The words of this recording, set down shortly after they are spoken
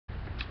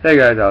Hey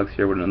guys, Alex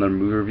here with another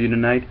movie review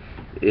tonight.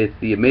 It's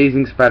The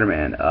Amazing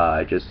Spider-Man.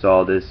 I just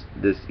saw this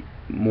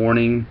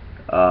morning.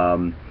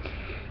 Um,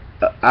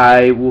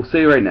 I will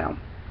say right now,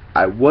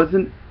 I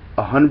wasn't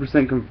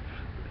 100%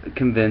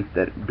 convinced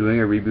that doing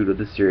a reboot of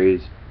the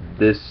series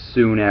this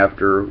soon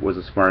after was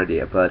a smart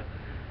idea, but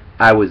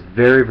I was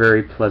very,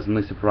 very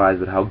pleasantly surprised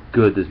with how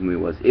good this movie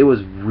was. It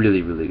was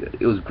really, really good.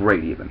 It was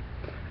great, even.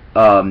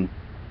 Um,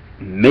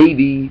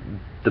 Maybe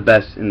the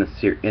best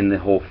in the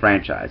whole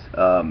franchise.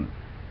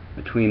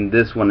 Between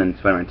this one and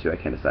Spider-Man 2, I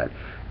can't decide.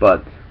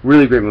 But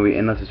really great movie,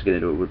 and let's just get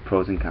into it with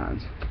pros and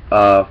cons.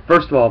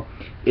 First of all,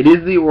 it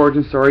is the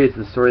origin story. It's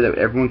the story that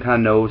everyone kind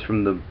of knows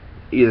from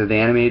either the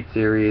animated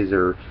series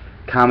or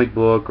comic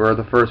book or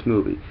the first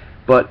movie.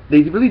 But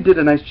they really did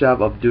a nice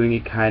job of doing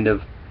it kind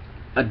of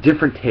a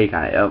different take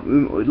on it, a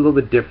little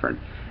bit different.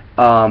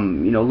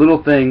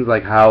 Little things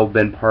like how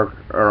Ben Parker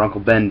or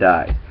Uncle Ben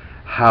dies,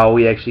 how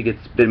he actually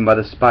gets bitten by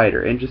the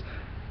spider, and just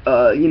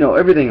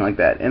everything like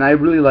that. And I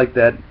really like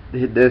this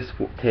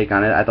take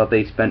on it. I thought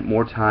they spent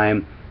more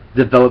time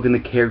developing the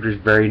characters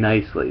very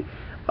nicely.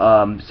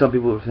 Some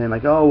people were saying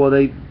like, oh well,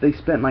 they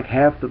spent like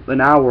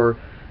an hour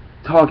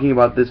talking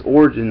about this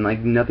origin, like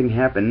nothing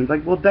happened. And it's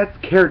like, well, that's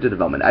character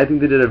development. I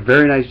think they did a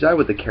very nice job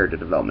with the character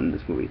development in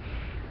this movie.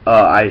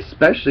 I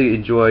especially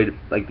enjoyed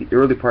like the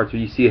early parts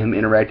where you see him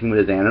interacting with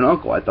his aunt and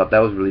uncle. I thought that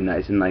was really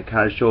nice and like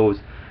kind of shows,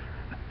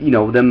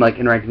 them like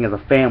interacting as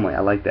a family.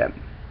 I like that.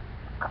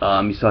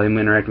 You saw him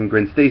interacting with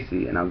Gwen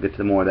Stacy, and I'll get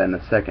to more of that in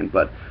a second.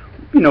 But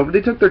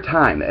they took their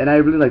time, and I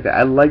really like that.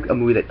 I like a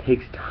movie that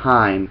takes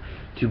time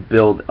to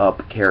build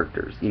up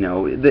characters.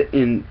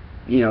 You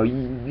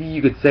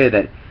could say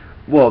that.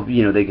 Well,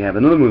 they can have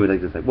another movie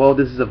like this. Like, well,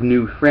 this is a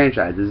new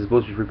franchise. This is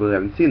supposed to be for people who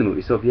haven't seen the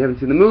movie. So if you haven't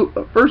seen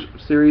the first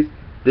series,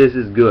 this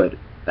is good.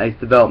 Nice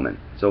development.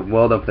 So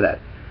well done for that.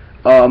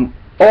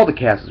 All the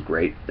cast is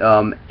great.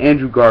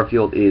 Andrew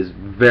Garfield is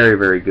very,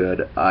 very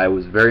good. I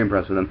was very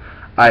impressed with him.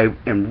 I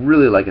am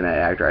really liking that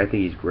actor. I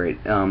think he's great.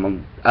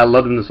 I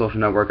loved him in The Social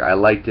Network. I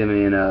liked him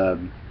in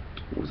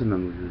what was the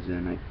movie he was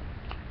in?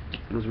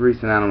 It was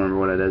recent. I don't remember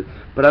what it is.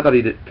 But I thought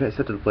he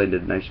Set to the Plate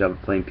did a nice job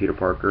of playing Peter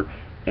Parker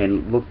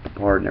and looked the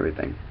part and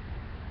everything.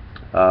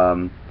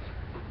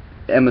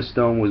 Emma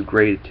Stone was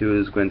great too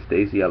as Gwen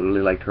Stacy. I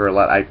really liked her a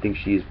lot. I think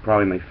she's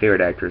probably my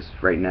favorite actress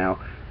right now.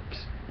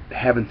 Just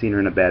haven't seen her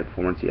in a bad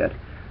performance yet.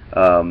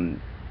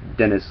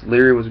 Dennis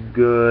Leary was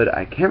good.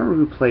 I can't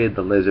remember who played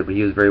the Lizard, but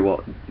he was very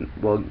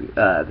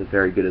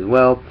very good as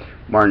well.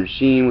 Martin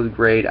Sheen was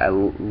great. I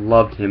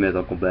loved him as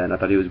Uncle Ben. I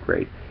thought he was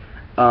great.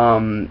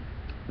 The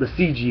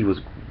CG was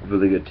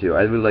really good too.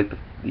 I really liked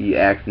the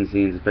action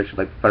scenes, especially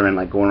like Spider-Man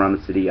like going around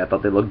the city. I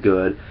thought they looked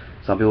good.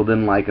 Some people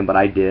didn't like him, but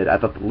I did. I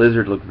thought the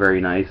lizard looked very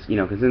nice.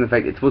 Considering the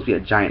fact it's supposed to be a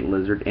giant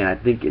lizard, and I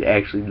think it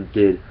actually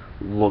did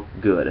look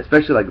good.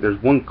 Especially like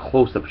there's one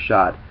close-up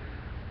shot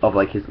of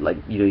like his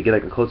you get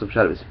like a close-up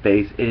shot of his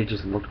face, and it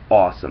just looked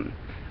awesome.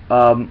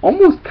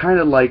 Almost kind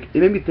of like it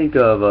made me think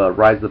of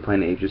Rise of the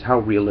Planet of the Apes, just how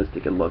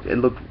realistic it looked. It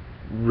looked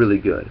really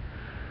good.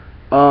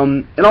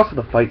 And also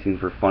the fight scenes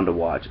were fun to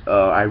watch.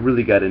 I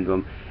really got into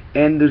them.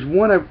 And there's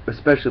one I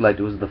especially liked.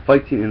 It was the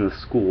fight scene in the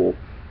school,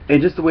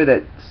 and just the way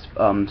that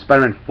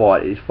Spider-Man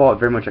fought. It fought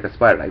very much like a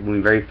spider, like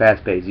moving very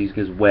fast-paced, using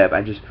his web.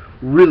 I just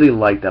really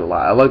liked that a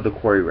lot. I liked the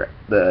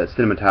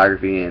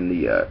cinematography, and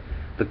the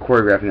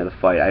choreographing of the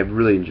fight. I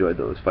really enjoyed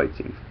those fight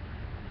scenes.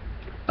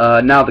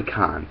 Now the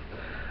cons.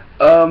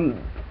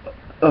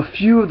 A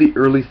few of the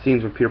early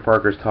scenes where Peter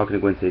Parker is talking to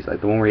Gwen Stacy, like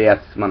the one where he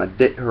asks him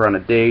her on a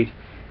date,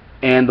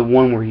 and the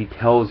one where he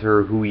tells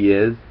her who he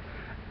is.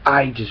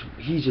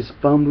 He's just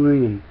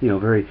fumbling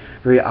and very,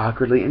 very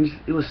awkwardly, and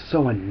it was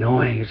so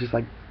annoying. It's just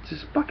like,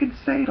 just fucking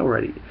say it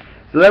already.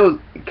 So that was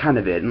kind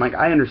of it. And like,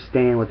 I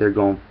understand what they're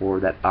going for,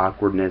 that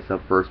awkwardness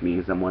of first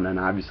meeting someone, and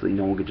obviously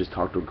no one could just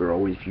talk to a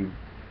girl if you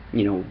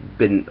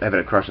been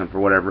having a crush on them for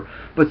whatever.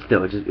 But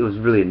still, it was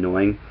really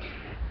annoying.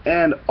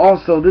 And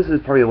also, this is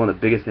probably one of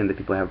the biggest things that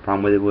people have a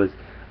problem with. It was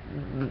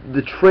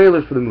the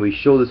trailers for the movie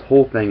show this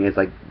whole thing as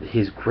like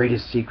his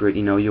greatest secret.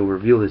 You'll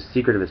reveal his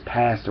secret of his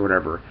past or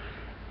whatever.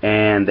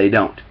 And they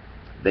don't.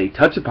 They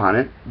touch upon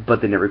it,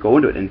 but they never go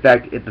into it. In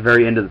fact, at the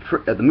very end of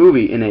the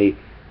movie, in a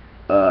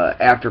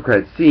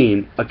after-credits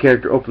scene, a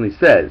character openly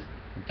says,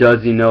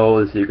 "Does he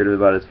know the secret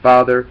about his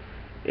father?"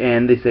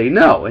 And they say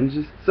no. And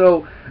just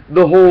so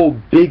the whole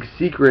big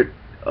secret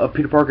of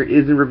Peter Parker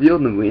isn't revealed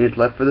in the movie, and it's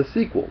left for the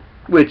sequel,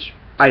 which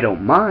I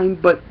don't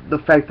mind. But the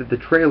fact that the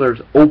trailers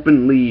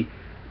openly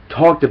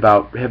talked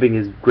about having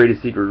his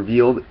greatest secret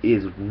revealed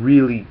is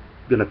really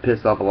gonna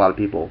piss off a lot of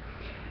people.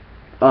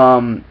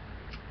 So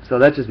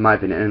that's just my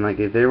opinion, and like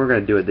if they were going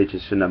to do it, they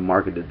just shouldn't have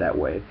marketed it that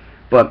way.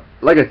 But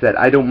like I said,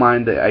 I don't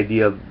mind the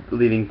idea of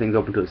leaving things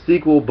open to a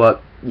sequel,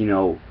 but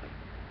you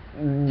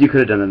could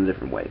have done it in a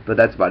different way. But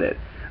that's about it.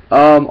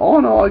 All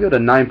in all, I go to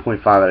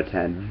 9.5 out of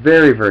 10.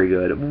 Very, very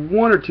good.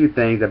 One or two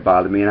things that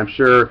bother me, and I'm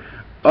sure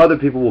other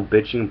people will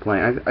bitch and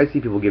complain. I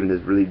see people giving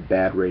this really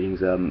bad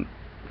ratings.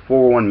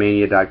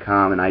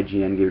 401mania.com and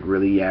IGN gave it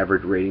really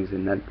average ratings,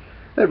 and that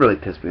really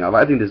pissed me off.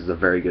 I think this is a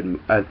very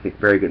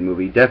good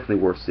movie. Definitely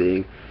worth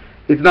seeing.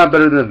 It's not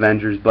better than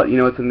Avengers, but you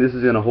know what? This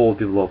is gonna hold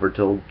people over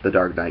till The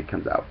Dark Knight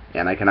comes out,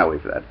 and I cannot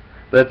wait for that.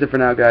 But that's it for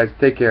now, guys.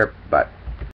 Take care. Bye.